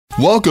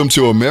Welcome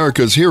to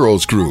America's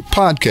Heroes Group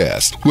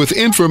podcast with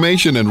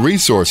information and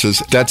resources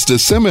that's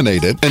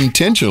disseminated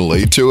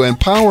intentionally to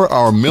empower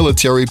our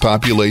military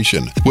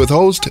population. With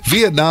host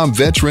Vietnam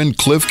veteran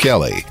Cliff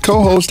Kelly,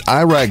 co-host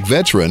Iraq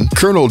veteran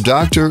Colonel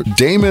Dr.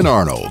 Damon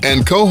Arnold,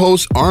 and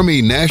co-host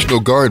Army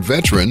National Guard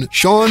veteran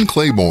Sean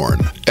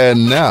Claiborne.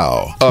 And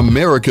now,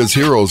 America's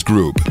Heroes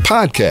Group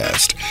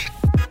podcast.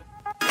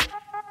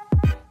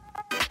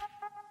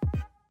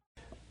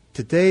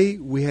 Today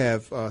we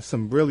have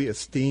some really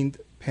esteemed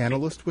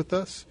panelists with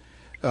us.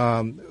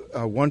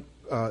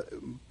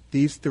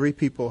 These three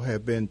people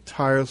have been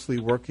tirelessly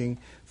working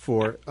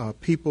for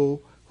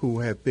people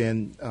who have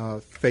been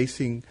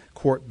facing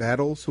court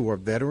battles, who are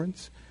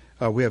veterans.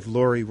 We have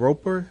Lori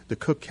Roper, the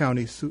Cook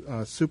County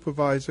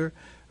Supervisor,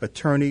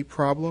 Attorney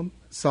Problem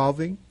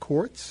Solving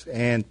Courts,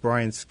 and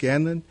Brian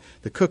Scanlon,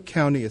 the Cook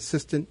County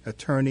Assistant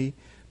Attorney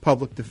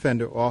Public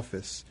Defender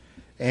Office.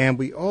 And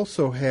we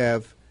also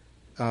have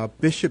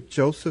Bishop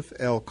Joseph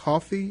L.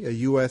 Coffey, a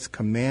U.S.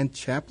 Command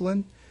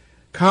Chaplain,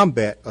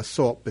 Combat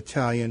Assault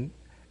Battalion,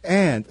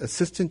 and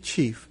Assistant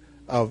Chief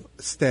of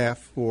Staff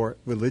for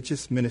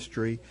Religious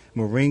Ministry,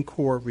 Marine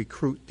Corps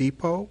Recruit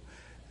Depot,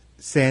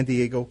 San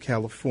Diego,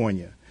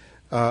 California.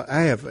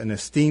 I have an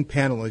esteemed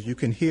panel, as you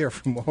can hear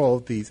from all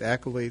of these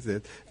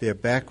accolades, their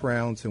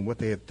backgrounds and what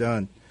they have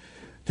done.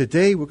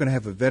 Today we're going to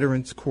have a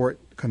Veterans Court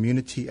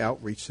Community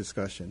Outreach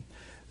discussion.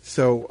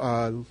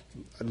 So,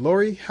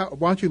 Lori,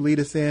 why don't you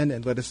lead us in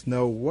and let us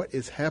know what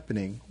is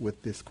happening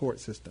with this court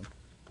system?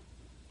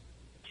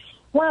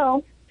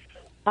 Well,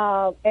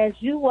 as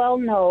you well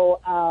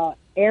know,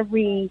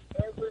 every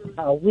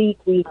week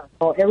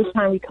or every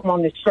time we come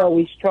on the show,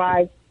 we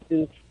strive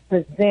to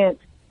present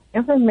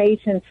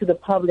information to the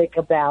public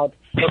about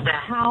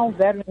how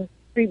Veterans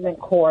Treatment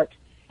Court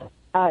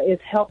is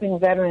helping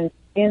veterans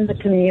in the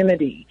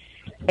community.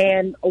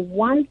 And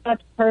one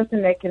such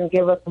person that can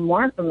give us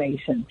more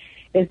information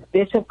is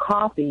Bishop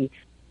Coffey.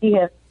 He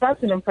has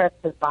such an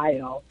impressive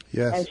bio,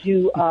 yes, as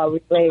you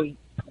relayed.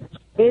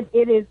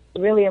 It is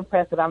really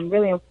impressive.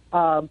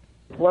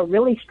 What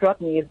really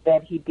struck me is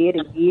that he did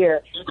a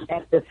year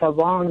at the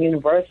Sorbonne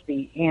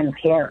University in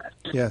Paris.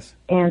 Yes.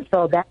 And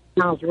so that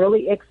sounds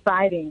really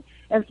exciting,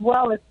 as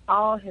well as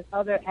all his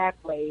other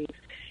accolades.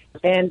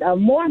 And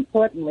more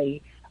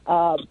importantly,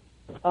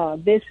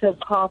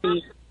 Bishop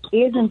Coffey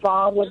is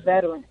involved with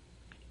veterans.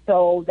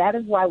 So that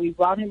is why we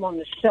brought him on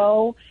the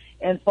show.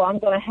 And so I'm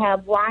going to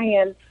have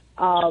Ryan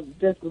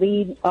just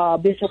lead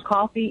Bishop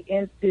Coffey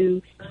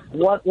into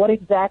what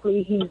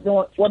exactly he's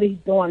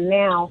doing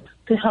now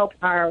to help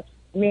our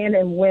men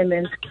and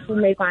women who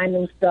may find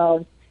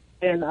themselves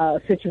in a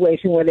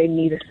situation where they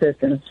need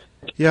assistance.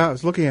 Yeah, I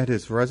was looking at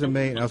his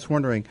resume, and I was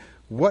wondering,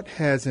 what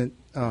hasn't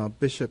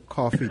Bishop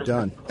Coffey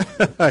done?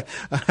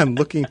 I'm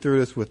looking through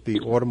this with the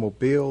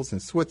automobiles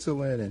in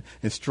Switzerland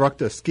and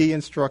ski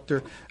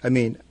instructor. I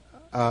mean,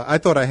 I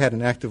thought I had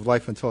an active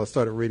life until I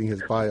started reading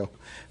his bio.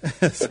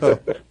 So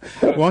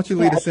why don't you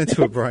lead us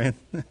into it, Brian?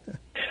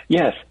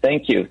 Yes,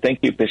 thank you. Thank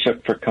you,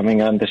 Bishop, for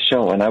coming on the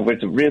show. And I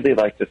would really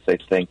like to say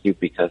thank you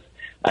because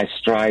I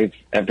strive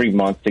every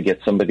month to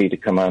get somebody to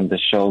come on the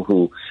show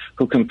who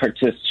can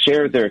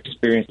share their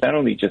experience, not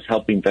only just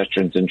helping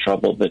veterans in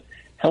trouble, but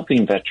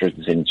helping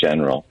veterans in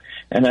general.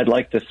 And I'd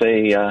like to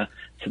say to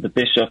the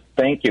Bishop,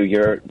 thank you.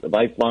 You're a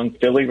lifelong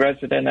Philly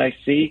resident, I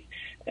see.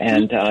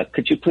 And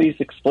could you please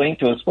explain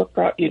to us what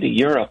brought you to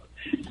Europe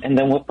and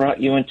then what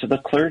brought you into the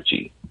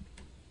clergy?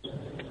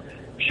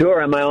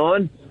 Sure. Am I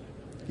on?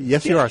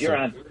 Yes, you are, you're sir.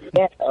 on.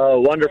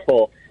 Oh,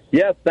 wonderful.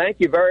 Yes, thank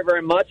you very,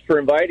 very much for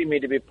inviting me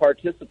to be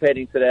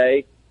participating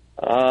today.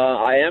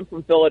 I am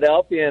from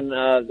Philadelphia, and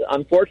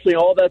unfortunately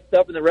all that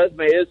stuff in the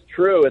resume is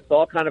true. It's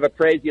all kind of a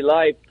crazy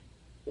life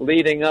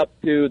leading up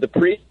to the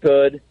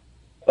priesthood.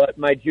 But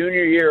my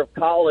junior year of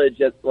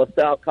college at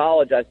LaSalle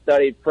College, I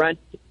studied French,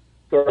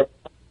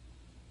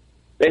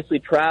 basically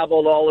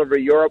traveled all over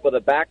Europe with a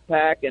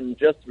backpack and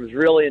just was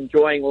really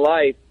enjoying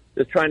life,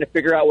 just trying to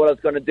figure out what I was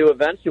going to do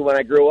eventually when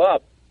I grew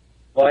up.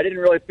 Well, I didn't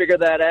really figure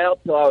that out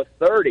until I was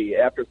 30,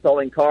 after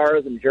selling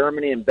cars in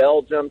Germany and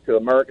Belgium to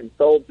American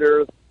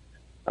soldiers,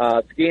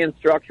 ski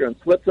instructor in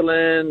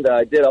Switzerland.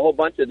 I did a whole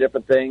bunch of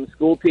different things,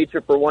 school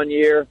teacher for 1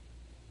 year.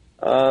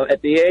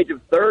 At the age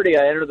of 30,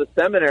 I entered the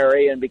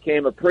seminary and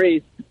became a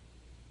priest.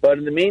 But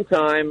in the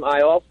meantime,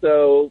 I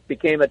also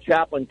became a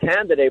chaplain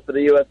candidate for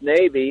the U.S.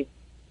 Navy.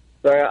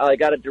 So I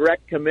got a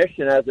direct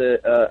commission as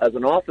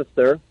an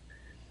officer.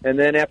 And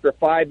then after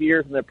 5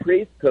 years in the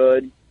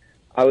priesthood,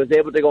 I was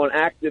able to go on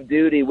active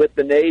duty with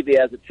the Navy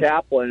as a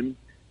chaplain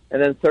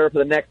and then serve for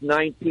the next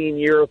 19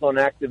 years on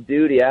active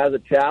duty as a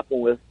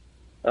chaplain with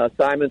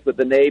assignments with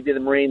the Navy, the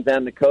Marines,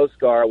 and the Coast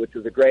Guard, which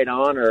was a great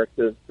honor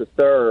to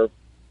serve.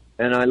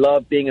 And I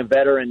love being a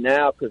veteran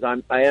now because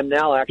I am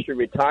now actually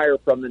retired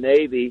from the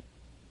Navy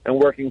and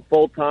working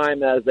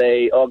full-time as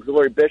a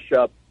auxiliary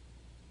bishop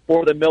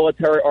for the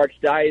military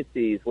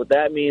archdiocese. What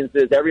that means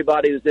is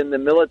everybody who's in the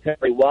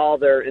military, while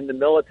they're in the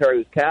military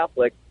who's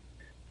Catholic,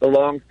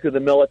 belongs to the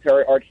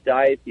military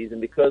archdiocese.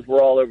 And because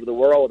we're all over the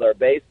world with our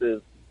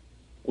bases,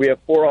 we have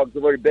 4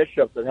 auxiliary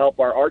bishops that help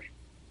our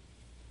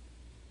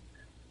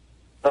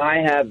I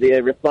have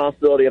the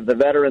responsibility of the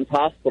Veterans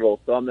Hospital,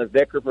 so I'm the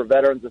vicar for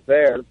Veterans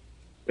Affairs.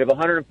 We have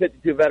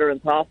 152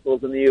 Veterans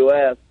Hospitals in the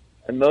U.S.,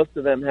 and most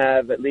of them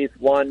have at least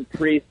one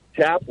priest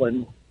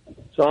chaplain.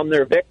 So I'm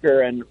their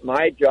vicar, and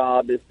my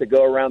job is to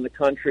go around the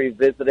country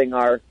visiting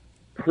our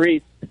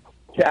priest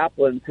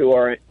chaplains who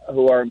are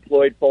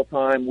employed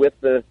full-time with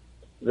the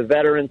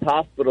Veterans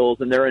Hospitals,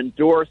 and they're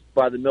endorsed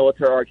by the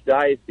Military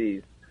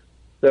Archdiocese.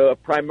 So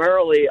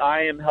primarily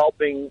I am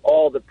helping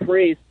all the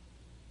priests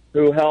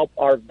who help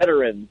our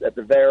veterans at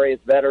the various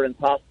Veterans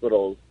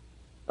Hospitals,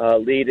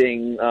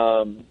 leading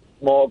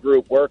small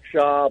group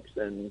workshops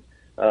and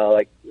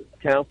like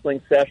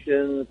counseling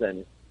sessions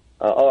and,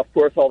 of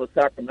course, all the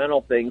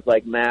sacramental things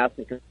like Mass.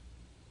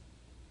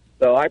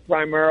 So I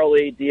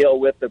primarily deal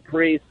with the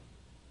priests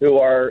who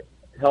are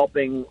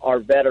helping our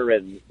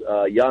veterans,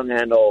 young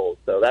and old.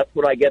 So that's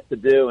what I get to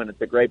do, and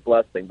it's a great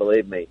blessing,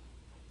 believe me.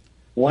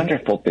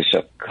 Wonderful,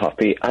 Bishop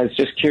Coffey. I was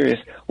just curious,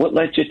 what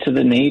led you to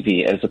the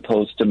Navy as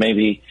opposed to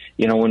maybe,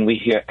 when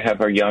we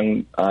have our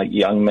young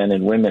men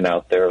and women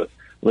out there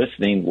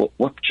listening,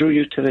 what drew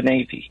you to the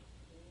Navy?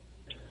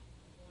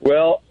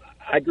 Well,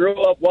 I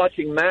grew up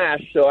watching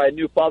MASH, so I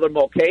knew Father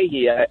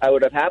Mulcahy. I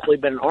would have happily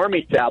been an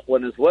Army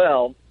chaplain as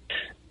well,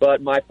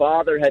 but my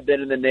father had been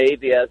in the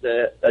Navy as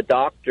a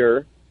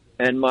doctor,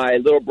 and my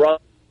little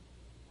brother,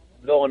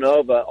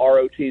 Villanova,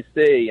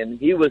 ROTC, and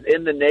he was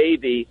in the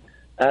Navy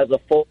as a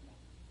full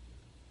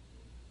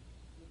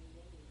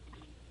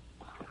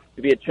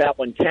to be a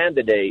chaplain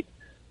candidate.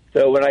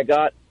 So when I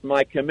got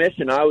my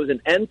commission, I was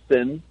an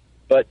ensign,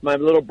 but my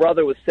little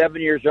brother was 7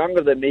 years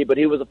younger than me, but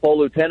he was a full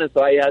lieutenant,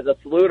 so I had to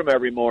salute him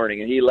every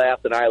morning, and he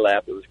laughed and I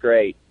laughed. It was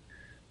great.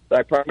 So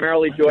I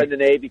primarily joined the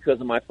Navy because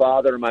of my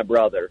father and my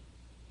brother.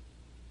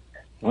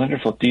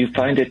 Wonderful. Do you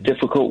find it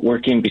difficult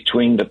working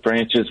between the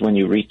branches when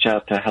you reach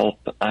out to help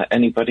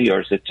anybody, or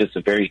is it just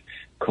a very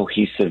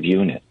cohesive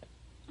unit?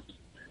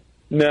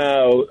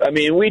 No. I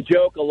mean, we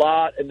joke a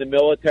lot in the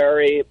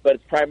military, but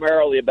it's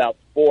primarily about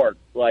sports,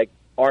 like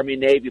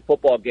Army-Navy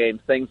football games,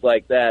 things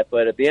like that.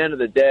 But at the end of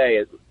the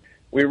day,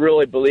 we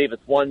really believe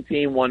it's one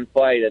team, one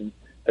fight, and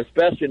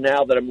especially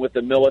now that I'm with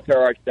the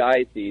Military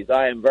Archdiocese,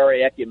 I am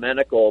very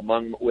ecumenical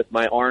with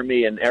my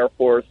Army and Air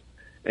Force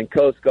and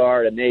Coast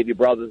Guard and Navy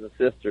brothers and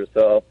sisters.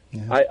 So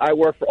yeah. I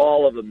work for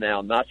all of them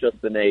now, not just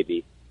the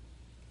Navy.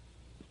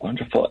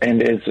 Wonderful.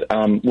 And as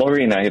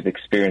Lori and I have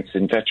experienced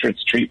in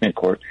Veterans Treatment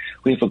Court,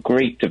 we have a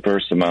great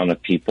diverse amount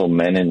of people,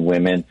 men and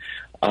women.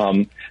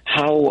 What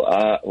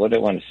I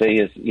want to say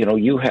is,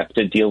 you have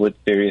to deal with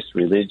various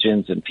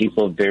religions and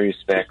people of various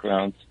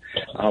backgrounds.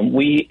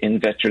 We in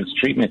Veterans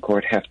Treatment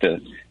Court have to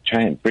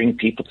try and bring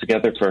people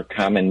together for a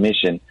common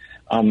mission.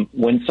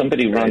 When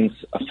somebody runs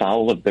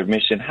afoul of their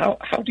mission, how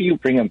do you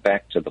bring them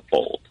back to the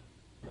fold?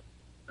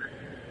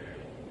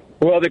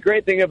 Well, the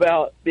great thing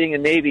about being a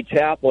Navy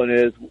chaplain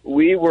is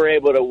we were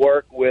able to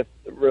work with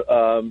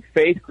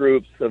faith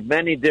groups of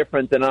many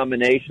different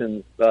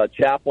denominations,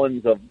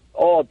 chaplains of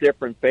all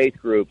different faith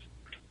groups.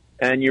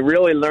 And you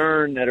really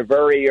learn at a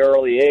very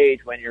early age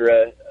when you're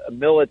a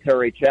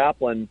military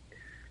chaplain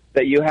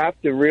that you have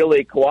to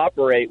really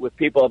cooperate with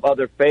people of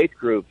other faith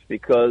groups,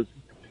 because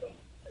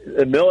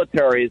the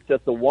military is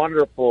just a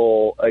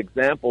wonderful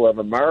example of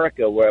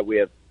America where we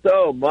have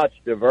so much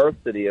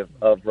diversity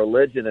of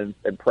religion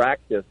and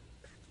practice.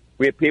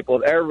 We have people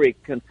of every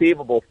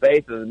conceivable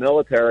faith in the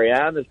military,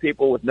 and there's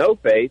people with no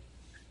faith.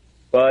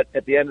 But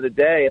at the end of the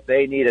day, if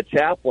they need a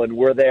chaplain,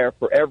 we're there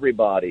for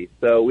everybody.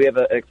 So we have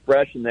an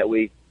expression that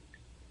we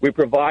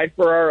provide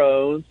for our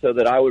own, so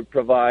that I would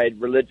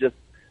provide religious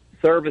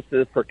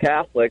services for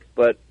Catholics,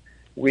 but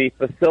we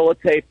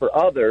facilitate for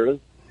others,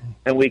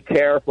 and we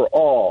care for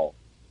all.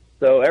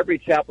 So every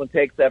chaplain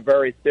takes that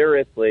very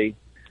seriously.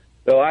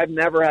 So I've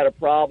never had a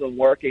problem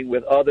working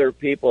with other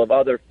people of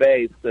other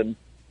faiths, and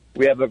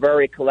we have a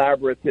very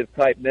collaborative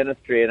type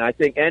ministry. And I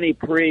think any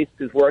priest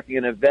who's working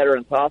in a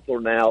veterans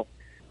hospital now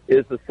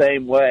is the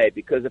same way,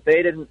 because if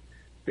they didn't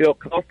feel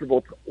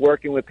comfortable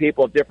working with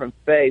people of different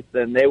faiths,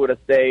 then they would have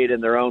stayed in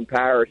their own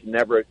parish and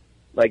never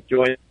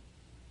joined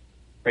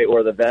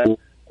or the vet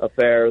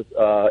affairs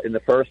in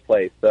the first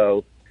place.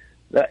 So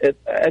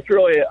it's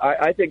really,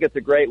 I think it's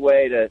a great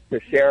way to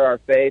share our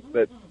faith,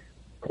 but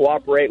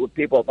cooperate with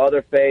people of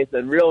other faiths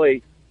and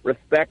really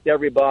respect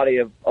everybody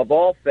of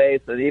all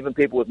faiths, and even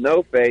people with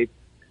no faith.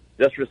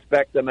 Just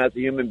respect them as a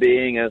human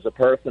being, as a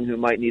person who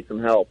might need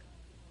some help.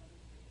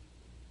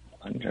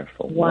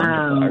 Wonderful. Wow.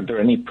 Wonderful. Are there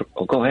any,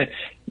 go ahead.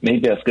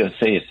 Maybe I was going to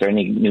say, is there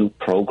any new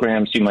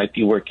programs you might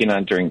be working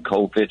on during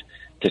COVID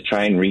to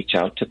try and reach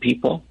out to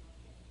people?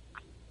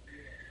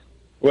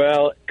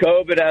 Well,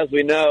 COVID, as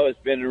we know, has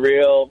been a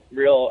real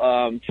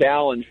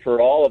challenge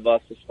for all of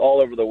us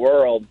all over the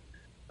world.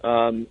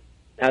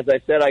 As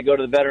I said, I go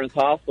to the veterans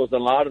hospitals, and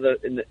a lot of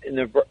in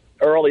the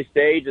early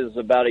stages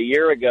about a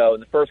year ago, in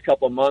the first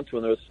couple of months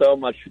when there was so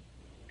much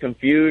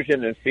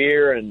confusion and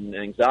fear and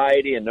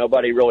anxiety and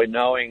nobody really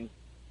knowing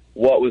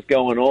what was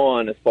going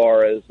on as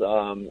far as,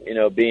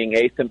 being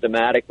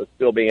asymptomatic but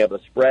still being able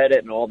to spread it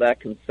and all that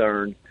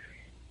concern.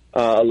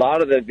 A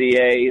lot of the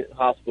VA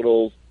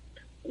hospitals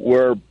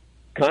were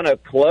kind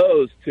of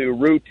closed to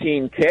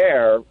routine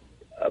care,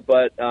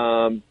 but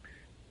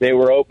they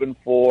were open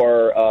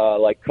for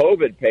like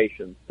COVID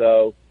patients.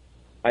 So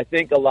I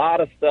think a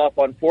lot of stuff,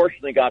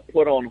 unfortunately, got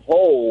put on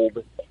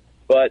hold,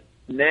 but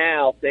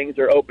now things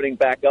are opening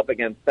back up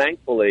again,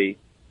 thankfully.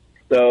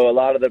 So a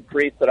lot of the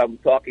priests that I'm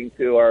talking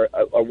to are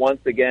once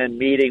again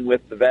meeting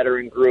with the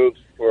veteran groups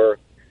for,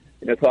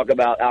 talk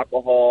about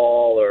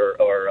alcohol or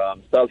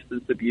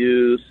substance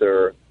abuse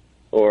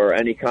or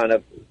any kind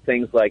of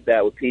things like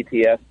that with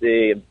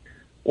PTSD. And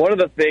one of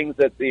the things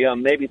that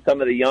maybe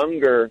some of the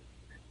younger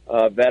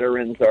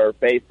veterans are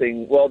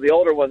facing, well, the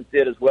older ones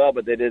did as well,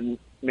 but they didn't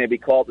maybe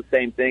call it the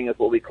same thing as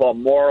what we call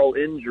moral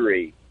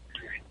injury,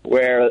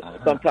 where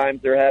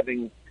sometimes they're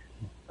having,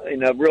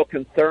 real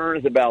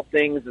concerns about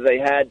things that they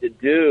had to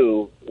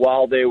do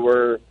while they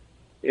were,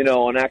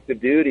 on active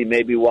duty,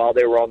 maybe while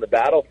they were on the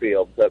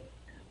battlefield. But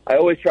I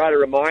always try to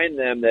remind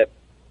them that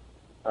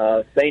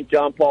St.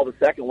 John Paul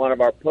II, one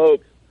of our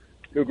popes,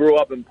 who grew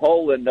up in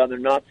Poland under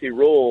Nazi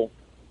rule,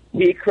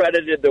 he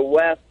credited the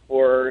West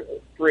for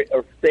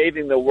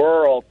saving the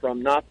world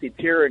from Nazi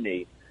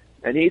tyranny.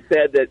 And he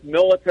said that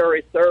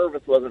military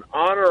service was an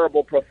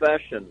honorable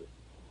profession.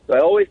 So I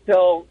always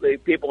tell the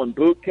people in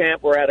boot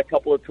camp, where I had a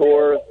couple of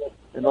tours,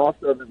 and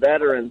also the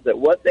veterans, that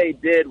what they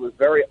did was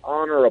very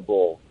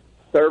honorable,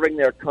 serving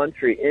their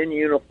country in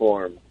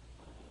uniform.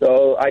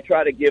 So I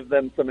try to give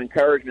them some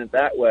encouragement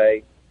that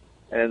way.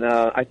 And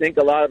I think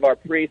a lot of our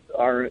priests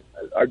are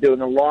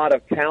doing a lot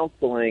of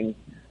counseling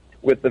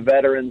with the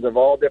veterans of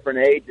all different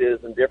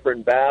ages and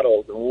different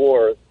battles and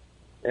wars,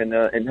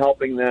 and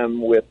helping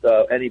them with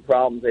any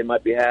problems they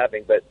might be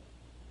having. But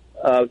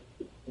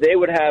they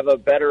would have a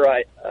better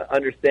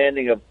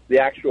understanding of the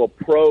actual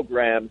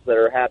programs that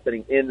are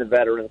happening in the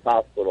veterans'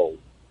 hospitals.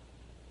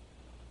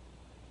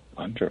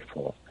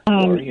 Wonderful.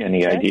 Lori,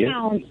 any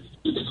ideas?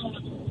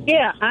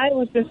 Yeah, I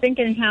was just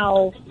thinking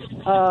how,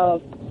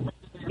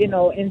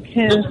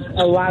 intense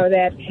a lot of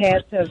that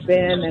has to have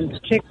been, and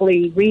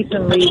particularly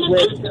recently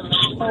with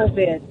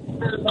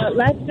COVID. But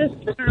let's just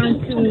turn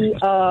to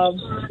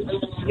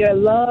your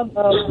love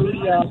of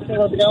the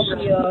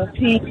Philadelphia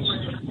team.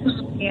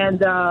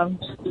 And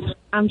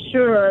I'm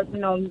sure,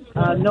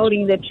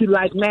 noting that you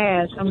like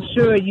Mass, I'm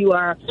sure you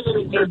are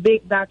a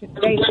big Dr.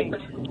 J fan.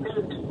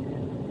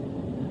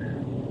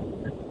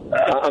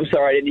 I'm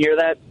sorry, I didn't hear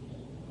that.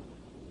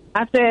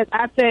 I said,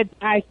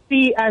 I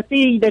see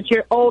that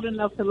you're old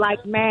enough to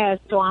like Mass,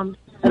 so I'm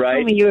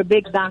assuming you're a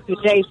big Dr.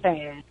 J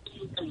fan.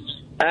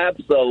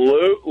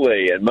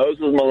 Absolutely, and Moses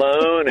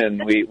Malone,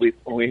 and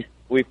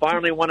we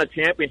finally won a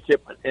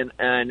championship in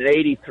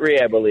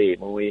 '83, I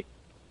believe, when we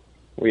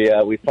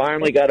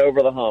finally got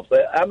over the hump.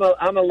 But I'm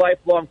a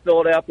lifelong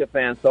Philadelphia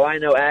fan, so I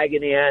know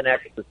agony and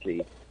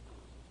ecstasy,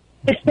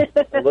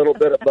 a little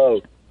bit of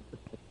both.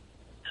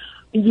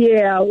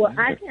 Yeah, well,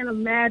 I can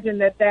imagine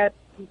that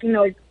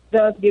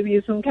does give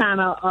you some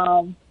kind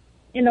of,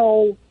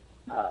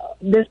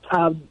 this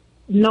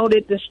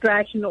noted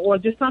distraction or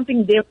just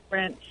something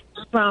different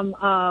from,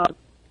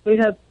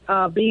 because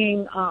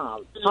being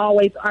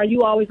always, are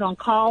you always on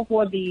call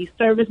for the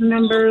service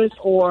members,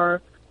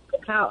 or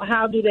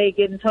how do they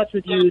get in touch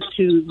with you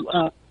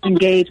to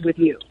engage with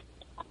you?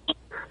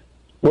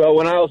 Well,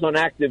 when I was on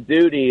active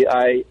duty,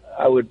 I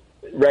would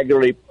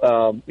regularly,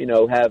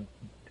 have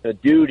a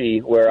duty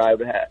where I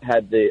would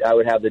have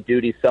the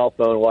duty cell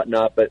phone and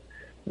whatnot, but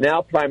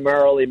now,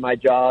 primarily, my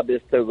job is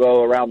to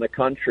go around the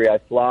country. I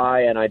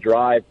fly and I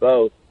drive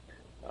both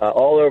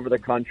all over the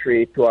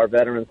country to our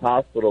veterans'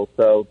 hospitals.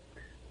 So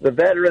the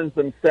veterans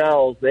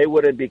themselves, they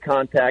wouldn't be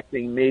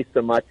contacting me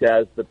so much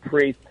as the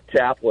priest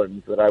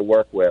chaplains that I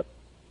work with.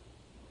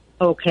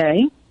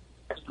 Okay.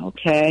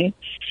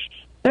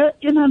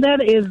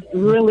 That is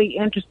really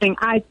interesting.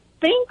 I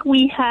think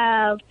we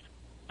have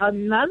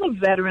another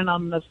veteran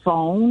on the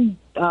phone.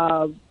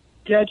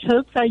 Judge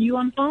Hooks, are you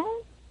on the phone?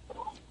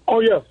 Oh,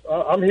 yes.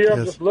 I'm here. Yes.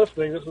 I'm just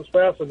listening. This is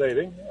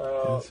fascinating.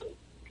 Yes.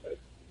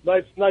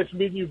 Nice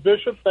meeting you,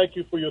 Bishop. Thank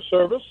you for your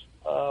service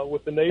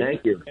with the Navy.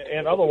 Thank you.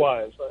 And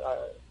otherwise.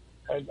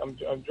 I'm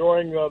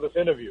enjoying this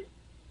interview.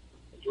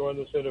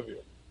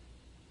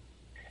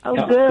 Oh,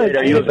 good.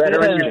 Are you a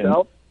veteran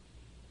yourself?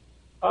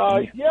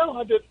 Yeah,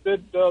 I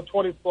did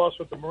 20 plus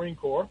with the Marine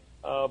Corps.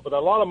 But a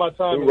lot of my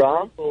time in the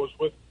Marine Corps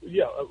was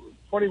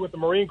 20 with the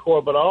Marine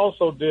Corps, but I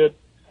also did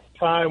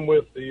time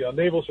with the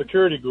Naval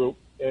Security Group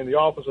in the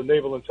Office of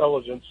Naval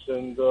Intelligence,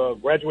 and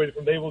graduated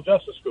from Naval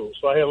Justice School.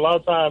 So I had a lot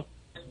of time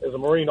as a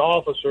Marine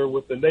officer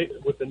with the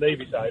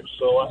Navy types.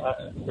 So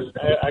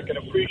I can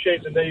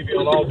appreciate the Navy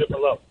on all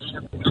different levels.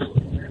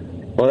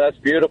 Well, that's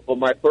beautiful.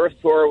 My first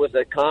tour was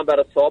at Combat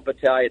Assault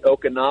Battalion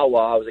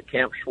Okinawa. I was at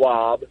Camp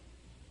Schwab.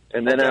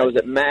 And then I was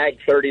at MAG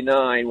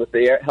 39 with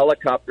the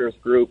helicopters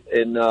group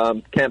in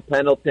Camp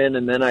Pendleton.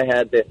 And then I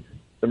had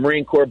the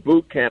Marine Corps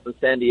boot camp in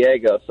San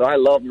Diego. So I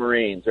love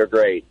Marines. They're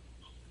great.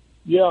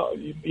 Yeah.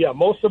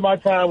 Most of my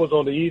time was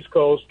on the East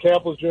Coast,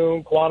 Camp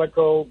Lejeune,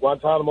 Quantico,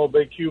 Guantanamo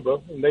Bay,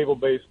 Cuba, naval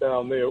base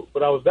down there.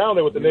 But I was down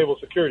there with the Naval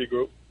Security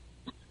Group.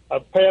 I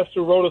passed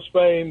through Rota,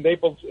 Spain,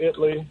 Naples,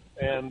 Italy,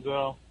 and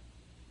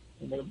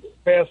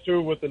passed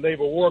through with the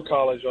Naval War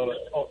College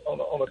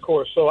on a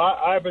course. So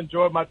I've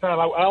enjoyed my time.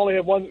 I only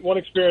had one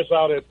experience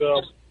out at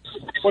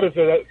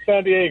at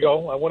San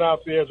Diego. I went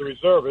out there as a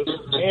reservist,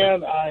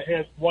 and I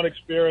had one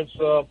experience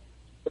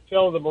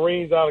telling the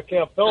Marines out of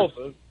Camp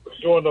Pendleton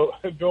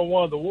during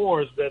one of the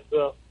wars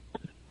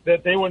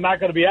that they were not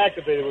going to be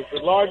activated. It was the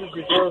largest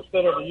reserve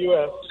center in the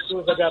U.S. As soon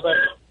as I got back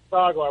to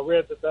Chicago, I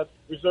read that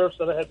reserve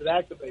center had been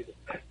activated.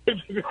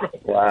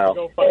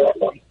 Wow.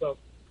 So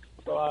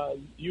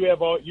you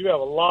have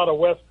a lot of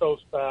West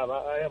Coast time.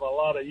 I have a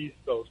lot of East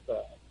Coast time.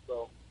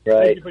 So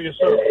right. Thank you for your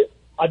service.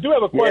 I do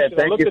have a question. Yeah,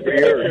 thank you for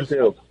yours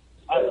too.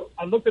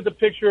 I looked at the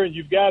picture, and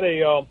you've got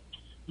a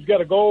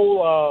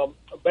gold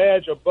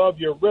badge above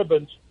your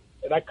ribbons,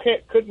 and I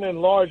couldn't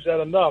enlarge that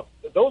enough.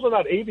 Those are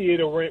not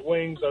aviator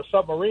wings or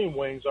submarine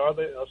wings, are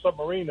they? A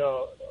submarine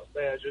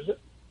badge, is it?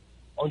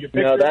 On your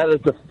picture?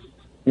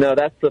 No,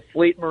 that's the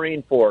Fleet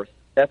Marine Force,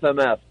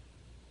 FMF.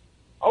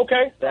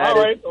 Okay,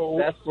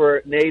 That's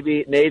for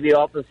Navy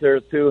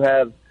officers who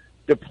have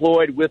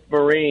deployed with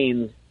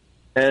Marines,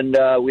 and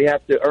we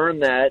have to earn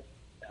that.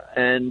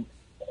 And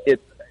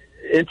it's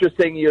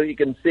interesting. You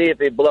can see if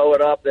they blow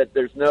it up that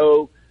there's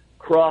no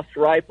crossed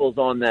rifles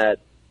on that,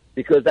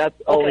 because that's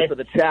only for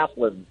the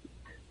chaplains.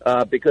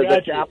 Because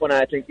the chaplain,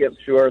 I think, is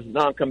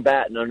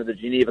non-combatant under the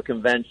Geneva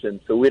Convention,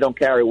 so we don't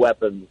carry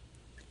weapons.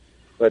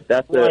 But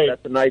that's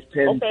a nice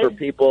pin for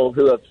people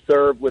who have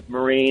served with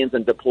Marines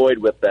and deployed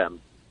with them.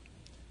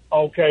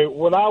 Okay,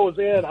 when I was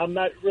in, I'm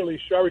not really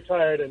sure. I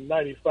retired in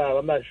 '95.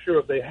 I'm not sure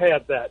if they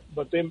had that,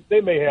 but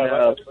they may have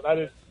that. But I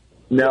didn't.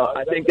 No,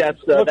 I think it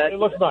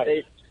looks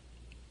nice.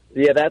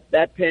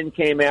 That pin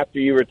came after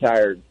you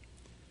retired.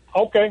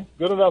 Okay,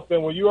 good enough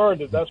then. Well, you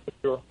earned it, that's for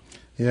sure.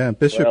 Yeah, and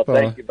Bishop.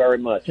 Thank you very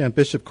much. Yeah, and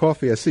Bishop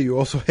Coffey, I see you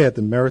also had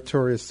the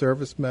Meritorious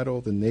Service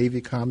Medal, the Navy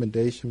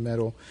Commendation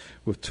Medal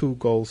with 2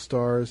 gold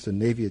stars, the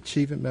Navy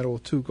Achievement Medal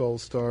with 2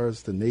 gold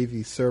stars, the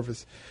Navy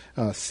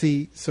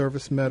Sea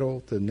Service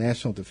Medal, the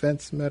National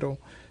Defense Medal,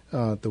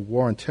 the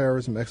War on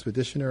Terrorism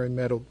Expeditionary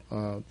Medal,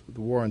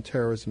 the War on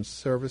Terrorism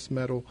Service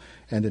Medal,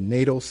 and the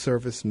NATO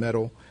Service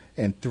Medal,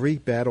 and 3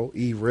 Battle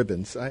E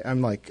ribbons.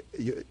 I'm like,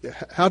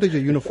 how did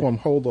your uniform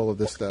hold all of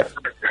this stuff?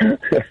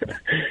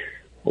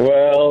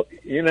 Well,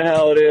 you know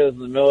how it is in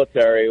the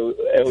military.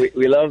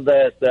 We love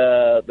that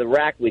the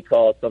rack, we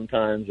call it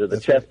sometimes, or the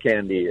chest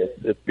candy.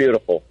 It's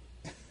beautiful.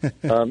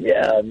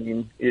 Yeah, I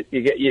mean,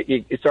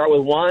 you start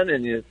with one,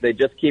 and they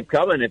just keep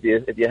coming if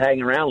you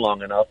hang around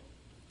long enough.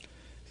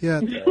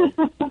 Yeah.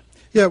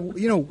 Yeah,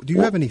 do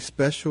you have any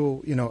special,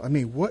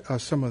 what are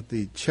some of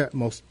the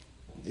most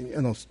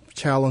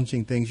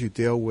challenging things you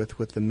deal with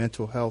the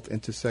mental health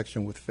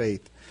intersection with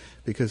faith?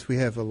 Because we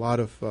have a lot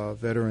of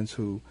veterans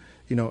who,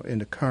 in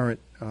the current,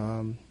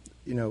 from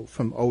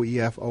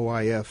OEF,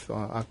 OIF,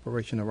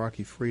 Operation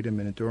Iraqi Freedom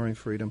and Enduring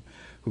Freedom,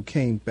 who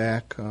came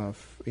back,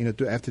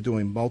 after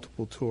doing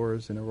multiple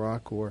tours in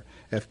Iraq or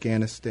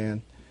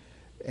Afghanistan.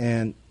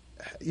 And,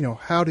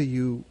 how do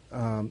you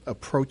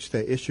approach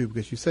that issue?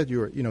 Because you said you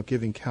were,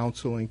 giving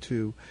counseling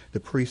to the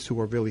priests who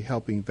are really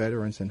helping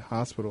veterans in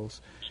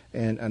hospitals.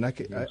 And I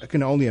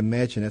can only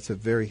imagine that's a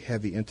very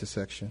heavy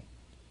intersection.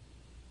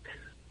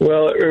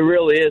 Well, it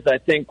really is. I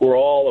think we're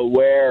all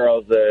aware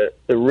of the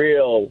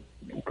real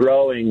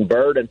growing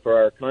burden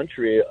for our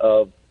country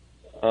of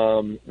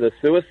the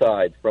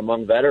suicides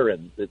among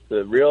veterans. It's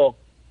a real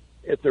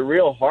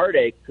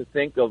heartache to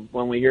think of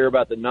when we hear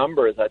about the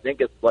numbers. I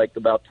think it's like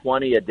about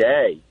 20 a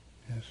day.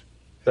 Yes.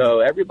 So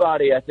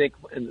everybody, I think,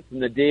 from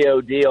the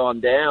DOD on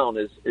down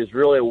is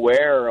really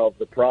aware of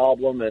the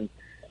problem, and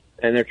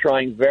they're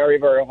trying very,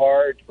 very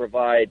hard to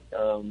provide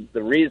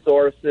the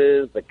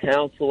resources, the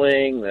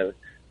counseling,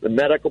 the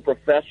medical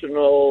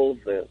professionals,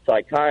 the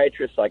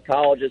psychiatrists,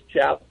 psychologists,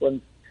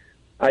 chaplains.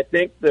 I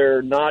think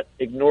they're not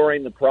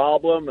ignoring the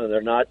problem, and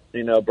they're not,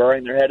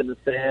 burying their head in the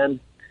sand.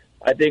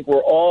 I think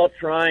we're all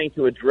trying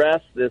to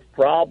address this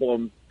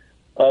problem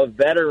of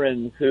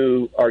veterans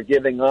who are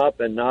giving up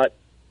and not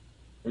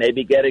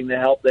maybe getting the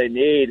help they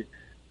need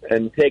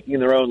and taking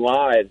their own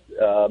lives.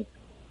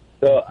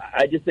 So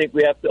I just think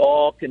we have to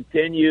all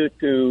continue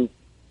to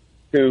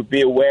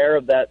be aware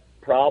of that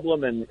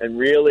problem and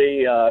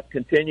really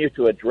continue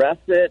to address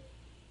it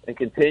and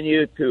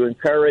continue to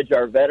encourage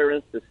our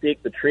veterans to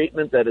seek the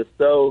treatment that is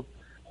so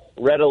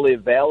readily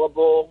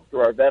available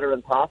through our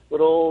veterans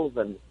hospitals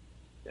and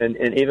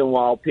even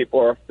while people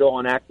are still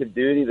on active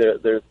duty,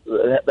 there's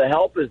the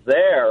help is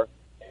there,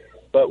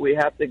 but we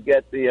have to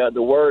get the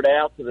word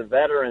out to the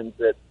veterans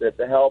that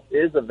the help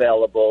is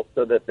available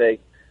so that they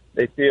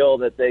feel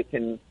that they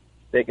can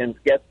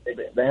get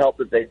the help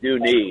that they do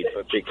need,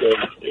 because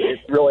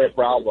it's really a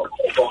problem.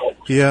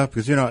 Yeah,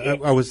 because,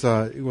 I was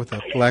with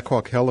a Black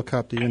Hawk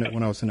helicopter unit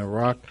when I was in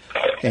Iraq,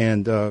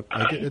 and I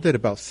did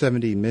about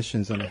 70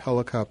 missions on the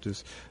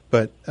helicopters.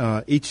 But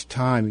each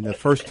time, the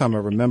first time I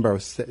remember, I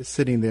was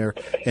sitting there,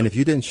 and if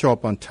you didn't show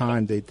up on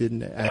time, they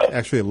didn't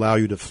actually allow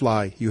you to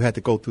fly. You had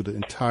to go through the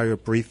entire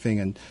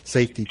briefing and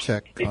safety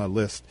check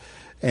list.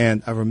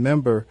 And I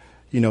remember,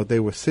 they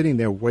were sitting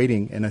there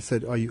waiting, and I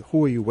said,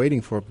 who are you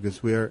waiting for?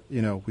 Because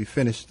we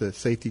finished the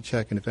safety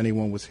check, and if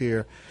anyone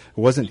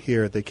wasn't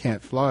here, they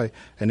can't fly.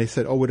 And they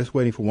said, we're just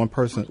waiting for one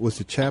person. It was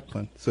the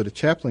chaplain. So the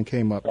chaplain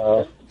came up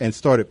and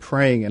started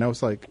praying, and I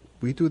was like,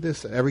 we do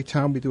this every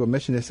time we do a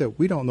mission. They said,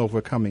 we don't know if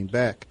we're coming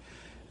back.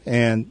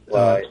 And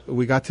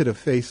we got to the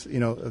face,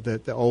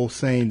 the old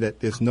saying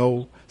that there's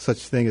no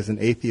such thing as an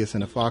atheist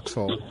in a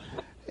foxhole.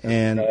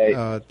 And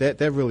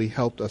that really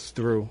helped us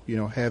through,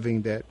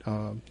 having that,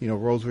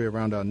 rosary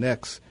around our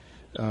necks,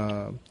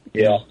 letting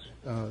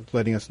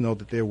us know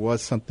that there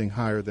was something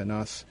higher than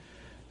us.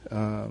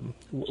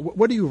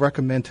 What do you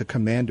recommend to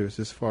commanders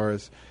as far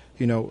as,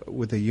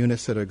 with the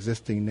units that are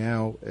existing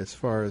now, as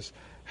far as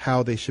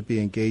how they should be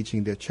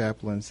engaging their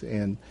chaplains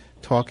and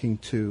talking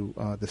to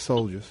the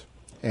soldiers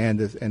and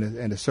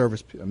the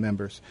service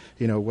members,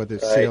 whether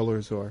it's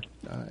sailors or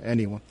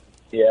anyone?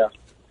 Yeah.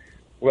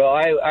 Well,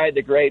 I had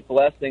the great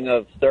blessing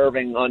of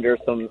serving under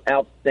some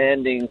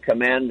outstanding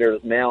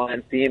commanders, male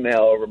and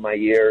female, over my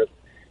years.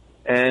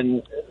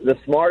 And the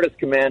smartest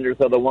commanders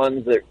are the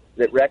ones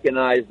that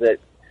recognize that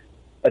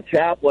a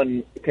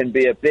chaplain can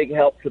be a big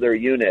help to their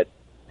unit.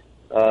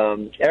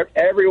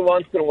 Every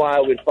once in a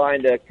while, we'd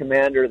find a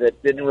commander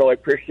that didn't really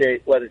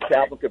appreciate what a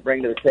chaplain could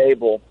bring to the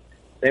table.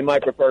 They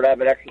might prefer to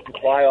have an extra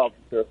supply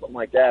officer or something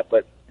like that.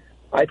 But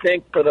I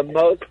think for the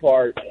most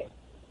part,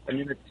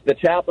 the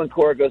chaplain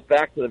corps goes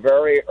back to the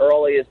very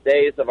earliest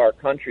days of our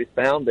country's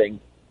founding.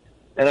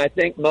 And I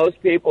think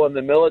most people in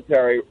the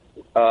military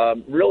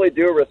really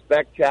do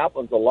respect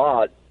chaplains a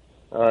lot,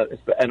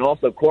 and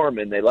also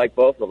corpsmen. They like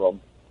both of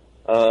them.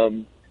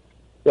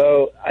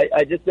 So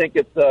I just think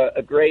it's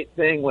a great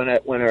thing when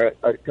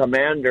a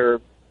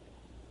commander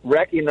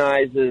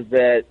recognizes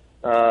that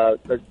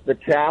the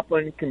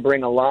chaplain can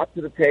bring a lot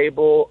to the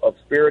table of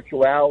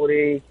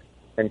spirituality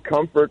and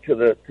comfort to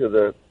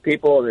the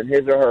people in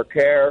his or her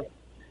care,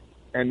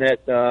 and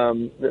that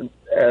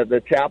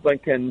the chaplain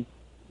can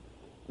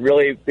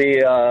really be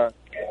a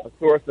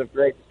source of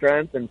great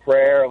strength and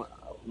prayer.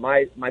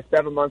 My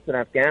 7 months in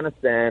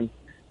Afghanistan,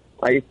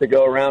 I used to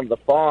go around the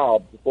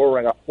FOB, the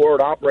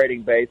forward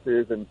operating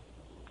bases, and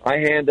I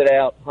handed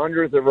out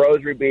hundreds of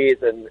rosary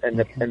beads, and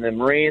the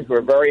Marines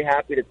were very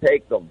happy to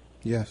take them.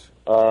 Yes.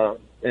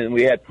 And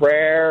we had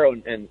prayer,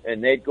 and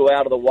they'd go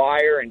out of the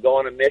wire and go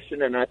on a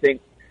mission, and I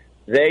think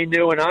they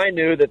knew and I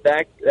knew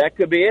that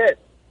could be it,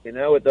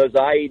 with those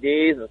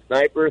IEDs and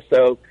snipers.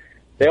 So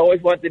they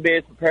always wanted to be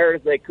as prepared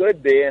as they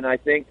could be, and I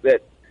think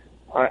that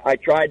I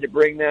tried to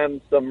bring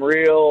them some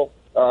real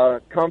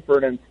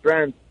comfort and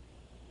strength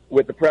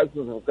with the presence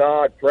of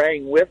God,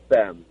 praying with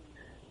them.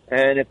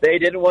 And if they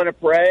didn't want to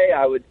pray,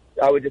 I would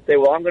just say,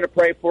 well, I'm going to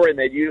pray for you, and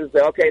they'd usually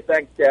say, okay,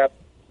 thanks, Jeff.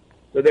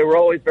 So they were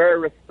always very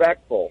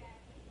respectful.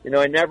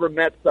 I never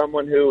met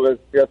someone who was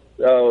just,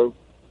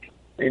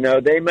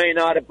 they may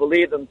not have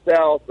believed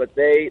themselves, but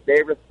they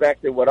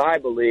respected what I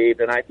believed.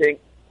 And I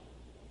think,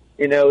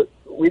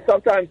 we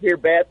sometimes hear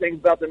bad things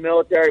about the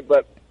military,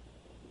 but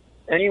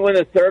anyone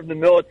that served in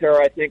the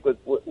military, I think,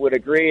 would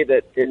agree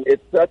that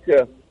it's such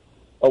a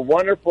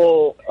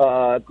wonderful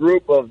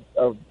group of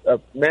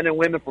men and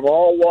women from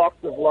all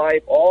walks of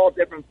life, all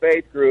different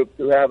faith groups,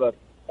 who have a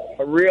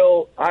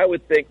real, I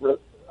would say,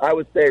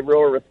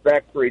 real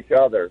respect for each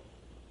other.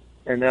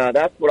 And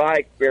that's what I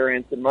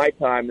experienced in my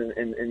time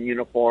in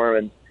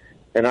uniform,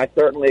 and I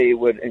certainly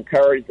would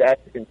encourage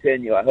that to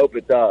continue. I hope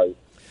it does.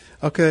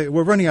 Okay,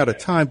 we're running out of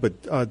time, but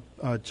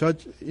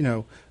Judge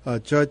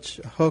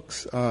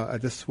Hooks, I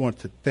just want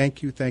to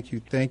thank you.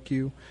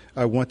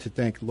 I want to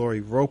thank Lori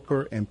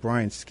Roper and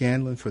Brian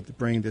Scanlon for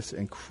bringing this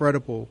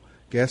incredible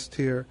guest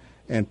here.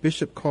 And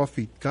Bishop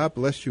Coffey, God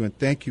bless you and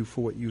thank you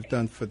for what you've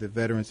done for the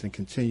veterans and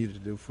continue to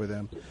do for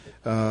them.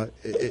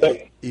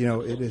 It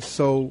is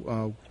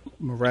so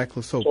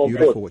miraculous, so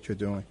beautiful what you're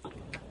doing.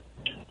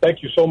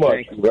 Thank you so much.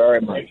 Thank you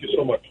very much. Thank you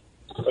so much.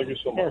 Thank you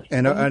so much.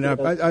 And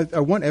I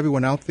want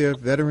everyone out there,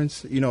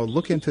 veterans,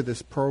 look into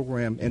this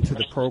program, into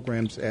the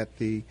programs at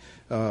the,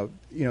 the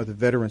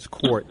Veterans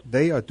Court.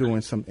 They are doing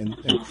some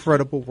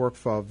incredible work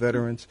for our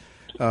veterans,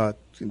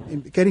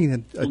 getting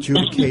them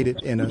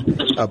adjudicated in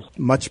a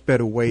much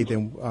better way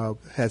than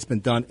has been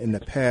done in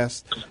the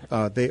past.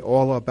 They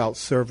all are about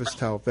service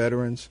to our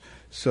veterans.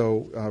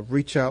 So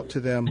reach out to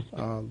them,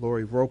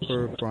 Lori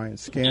Roper, Brian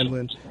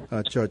Scanlon,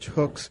 Judge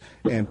Hooks,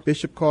 and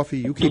Bishop Coffey.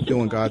 You keep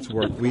doing God's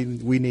work. We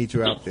need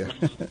you out there.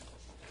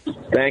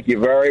 Thank you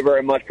very,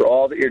 very much for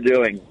all that you're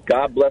doing.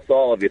 God bless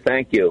all of you.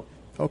 Thank you.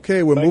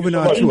 Okay, we're moving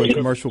on to a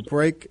commercial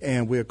break,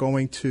 and we're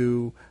going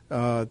to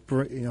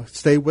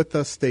stay with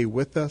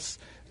us.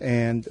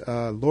 And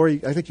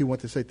Lori, I think you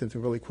want to say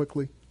something really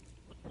quickly.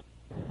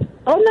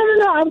 Oh,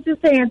 no. I was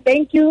just saying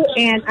thank you,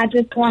 and I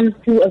just wanted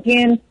to,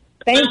 again,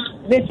 thank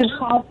Bishop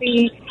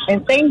Coffey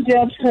and thank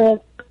Judge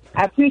Hook.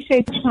 I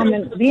appreciate you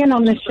being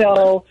on the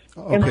show,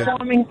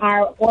 informing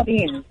our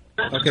audience.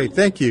 Okay,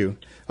 thank you.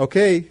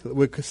 Okay,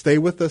 stay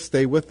with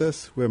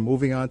us. We're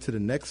moving on to the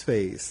next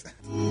phase.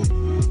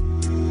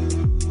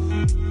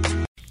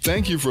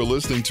 Thank you for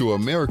listening to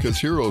America's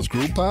Heroes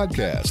Group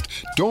podcast.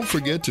 Don't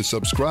forget to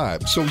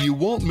subscribe so you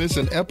won't miss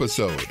an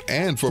episode.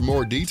 And for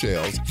more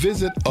details,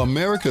 visit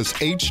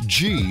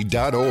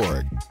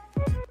americashg.org.